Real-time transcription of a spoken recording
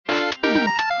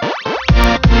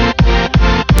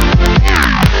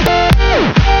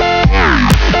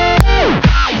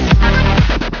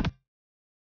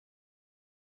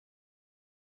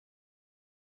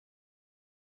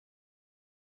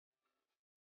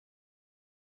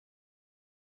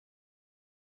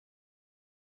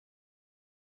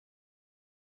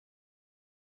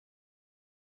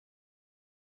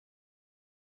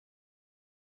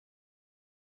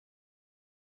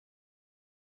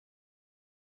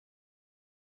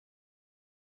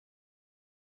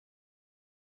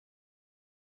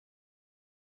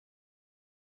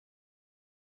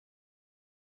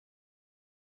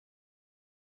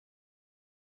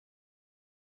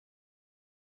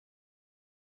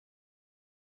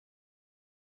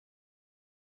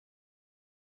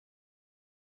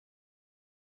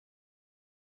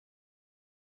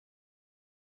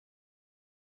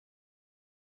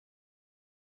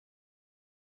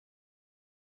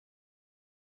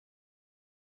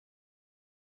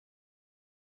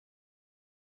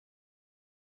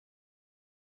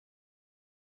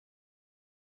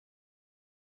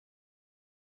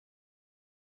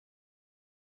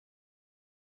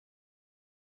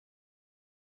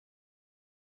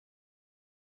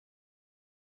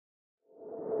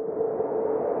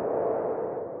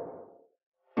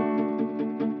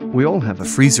We all have a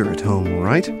freezer at home,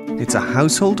 right? It's a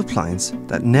household appliance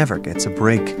that never gets a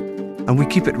break, and we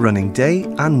keep it running day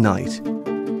and night.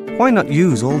 Why not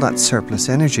use all that surplus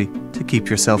energy to keep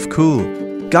yourself cool?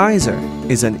 Geizeer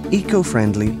is an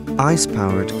eco-friendly,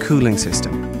 ice-powered cooling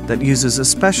system that uses a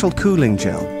special cooling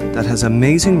gel that has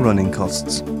amazing running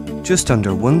costs, just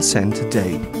under 1 cent a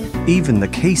day. Even the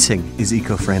casing is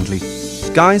eco-friendly.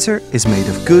 Geizeer is made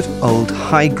of good old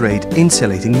high-grade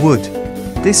insulating wood.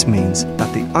 This means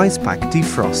that the ice pack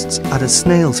defrosts at a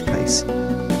snail's pace,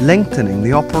 lengthening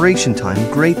the operation time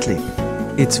greatly.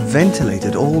 It's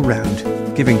ventilated all round,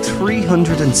 giving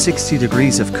 360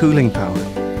 degrees of cooling power.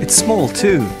 It's small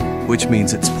too, which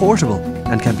means it's portable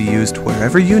and can be used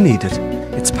wherever you need it.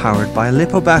 It's powered by a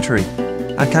LiPo battery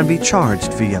and can be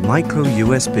charged via micro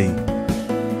USB.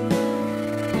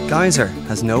 Geizeer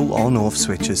has no on-off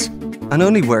switches and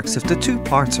only works if the two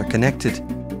parts are connected.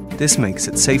 This makes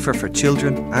it safer for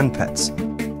children and pets.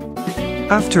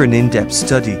 After an in-depth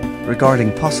study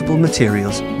regarding possible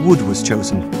materials, wood was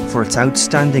chosen for its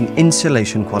outstanding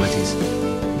insulation qualities.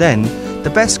 Then,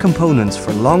 the best components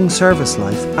for long service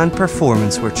life and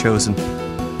performance were chosen.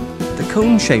 The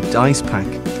cone-shaped ice pack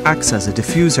acts as a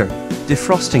diffuser,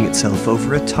 defrosting itself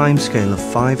over a timescale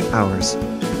of 5 hours.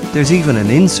 There's even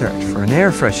an insert for an air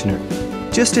freshener,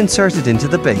 just inserted into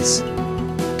the base.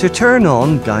 To turn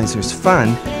on Geizeer's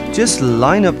fan, just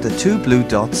line up the 2 blue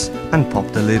dots and pop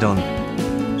the lid on.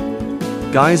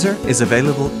 Geizeer is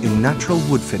available in natural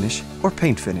wood finish or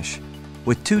paint finish,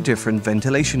 with 2 different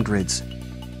ventilation grids.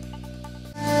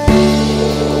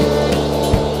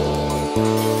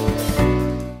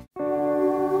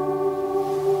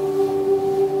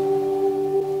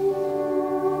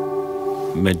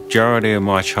 Majority of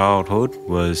my childhood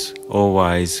was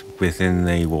always within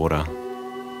the water.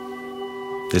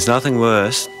 There's nothing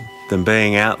worse than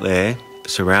being out there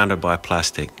surrounded by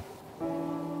plastic.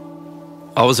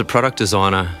 I was a product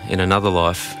designer in another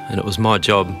life, and it was my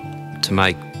job to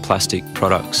make plastic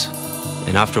products.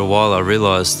 And after a while I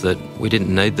realised that we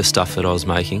didn't need the stuff that I was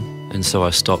making, and so I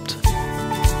stopped.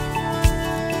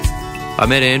 I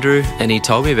met Andrew and he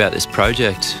told me about this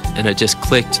project, and it just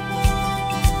clicked.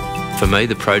 For me,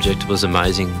 the project was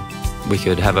amazing. We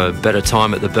could have a better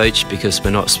time at the beach because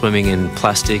we're not swimming in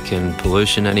plastic and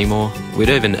pollution anymore. We'd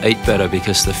even eat better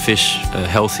because the fish are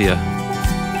healthier.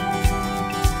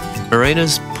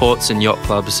 Marinas, ports and yacht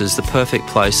clubs is the perfect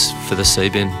place for the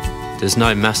Seabin. There's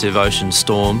no massive ocean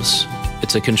storms.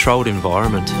 It's a controlled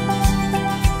environment.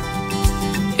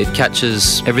 It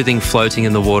catches everything floating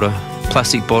in the water: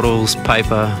 plastic bottles,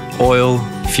 paper, oil,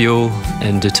 fuel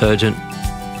and detergent.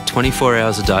 24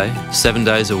 hours a day, 7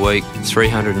 days a week,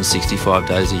 365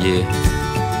 days a year.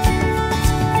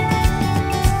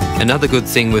 Another good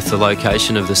thing with the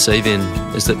location of the Seabin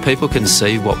is that people can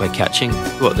see what we're catching,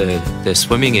 what they're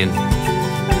swimming in.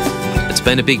 It's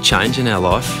been a big change in our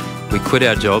life. We quit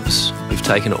our jobs, we've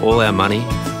taken all our money,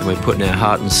 and we're putting our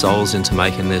heart and souls into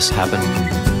making this happen.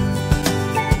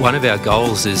 One of our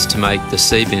goals is to make the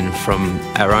Seabin from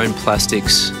our own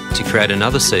plastics to create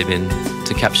another Seabin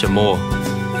to capture more.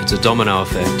 It's a domino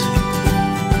effect.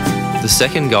 The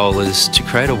second goal is to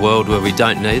create a world where we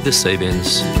don't need the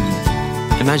Seabins.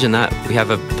 Imagine that, we have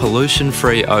a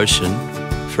pollution-free ocean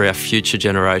for our future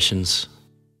generations.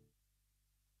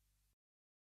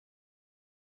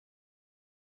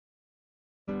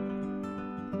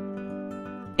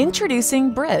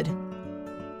 Introducing BRID,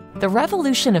 the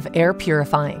revolution of air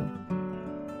purifying.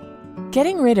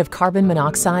 Getting rid of carbon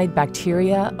monoxide,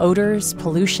 bacteria, odors,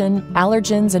 pollution,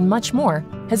 allergens, and much more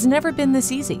has never been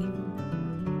this easy.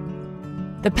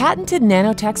 The patented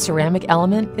nanotech ceramic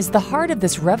element is the heart of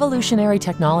this revolutionary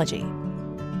technology.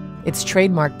 Its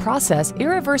trademark process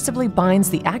irreversibly binds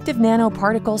the active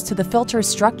nanoparticles to the filter's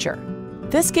structure.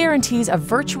 This guarantees a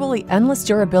virtually endless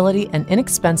durability and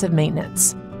inexpensive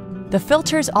maintenance. The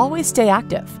filters always stay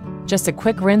active. Just a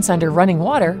quick rinse under running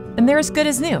water, and they're as good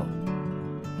as new.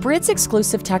 BRID's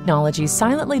exclusive technology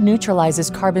silently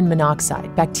neutralizes carbon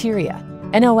monoxide, bacteria,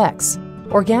 NOx,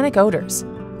 organic odors.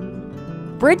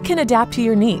 BRID can adapt to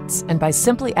your needs, and by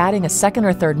simply adding a second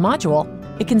or third module,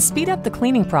 it can speed up the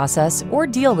cleaning process or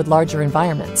deal with larger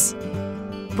environments.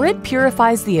 BRID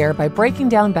purifies the air by breaking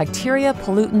down bacteria,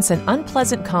 pollutants, and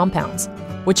unpleasant compounds,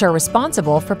 which are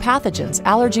responsible for pathogens,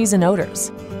 allergies, and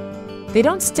odors. They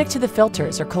don't stick to the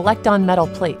filters or collect on metal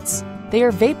plates. They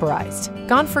are vaporized,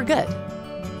 gone for good.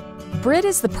 BRID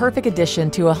is the perfect addition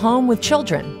to a home with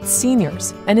children,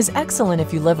 seniors, and is excellent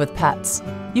if you live with pets.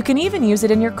 You can even use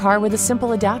it in your car with a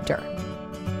simple adapter.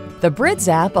 The BRIDS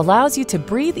app allows you to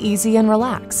breathe easy and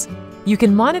relax. You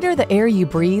can monitor the air you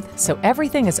breathe so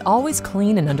everything is always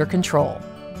clean and under control.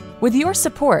 With your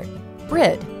support,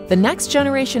 BRID, The next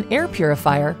generation air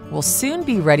purifier will soon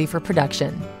be ready for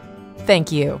production. Thank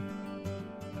you.